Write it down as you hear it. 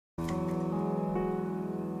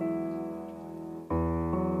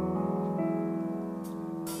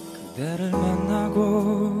그대를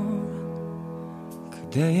만나고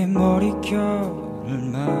그대의 머릿결을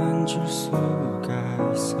만질 수가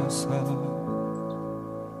있어서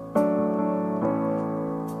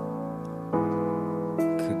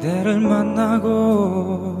그대를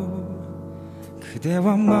만나고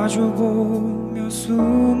그대와 마주보며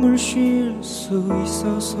숨을 쉴 수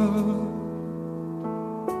있어서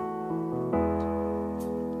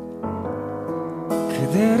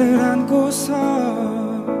그대를 안고서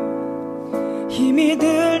힘이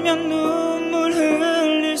들면 눈물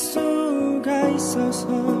흘릴 수가 있어서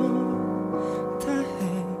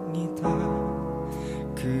다행이다.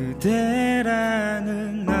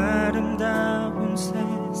 그대라는 아름다운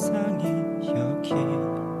세상이 여기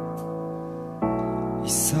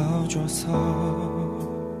있어줘서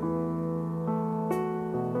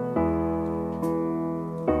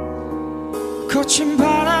거친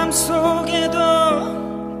바람 속에도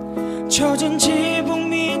젖은 지붕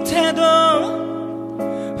밑에도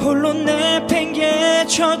홀로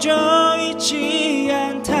내팽개쳐져 있지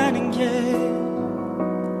않다는 게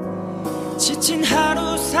지친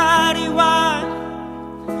하루살이와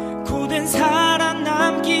고된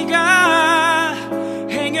살아남기가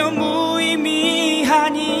행여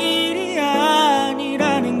무의미한 일이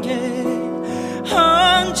아니라는 게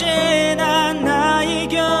언제나 나의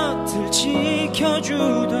곁을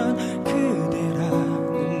지켜주던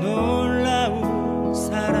그대라는 놀라운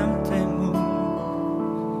사람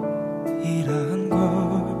때문이란 걸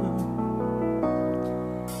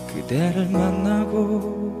그대를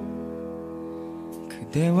만나고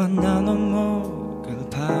그대와 나눠 먹을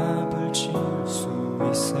밥을 줄 수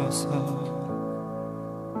있어서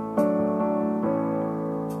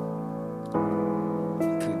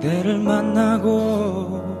그대를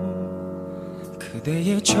만나고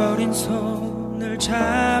그대의 저린 손을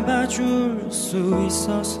잡아줄 수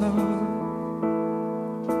있어서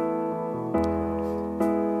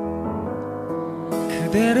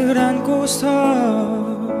그대를 안고서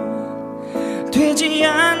되지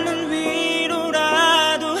않는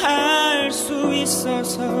위로라도 할 수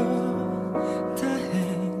있어서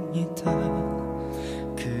다행이다.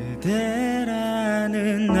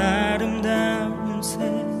 그대라는 아름다운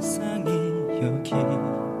세상이 여기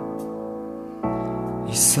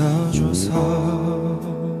있어줘서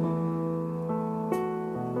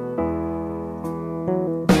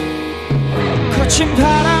거친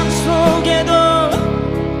바람 속에도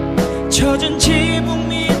젖은 지붕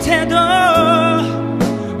밑에도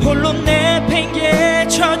홀로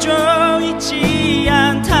내팽개쳐져 있지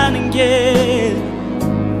않다는 게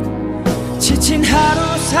지친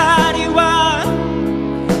하루살이와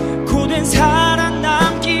고된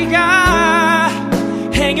살아남기가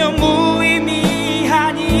행여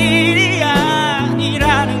무의미한 일이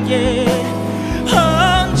아니라는 게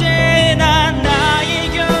언제나 나의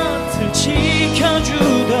곁을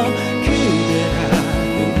지켜주던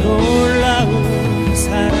그대라는 놀라운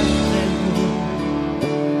사랑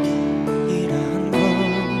때문이란 걸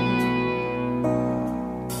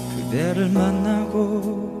그대를 만나고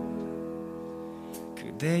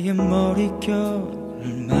그대의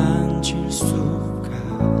머릿결을 만질 수가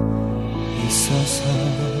있어서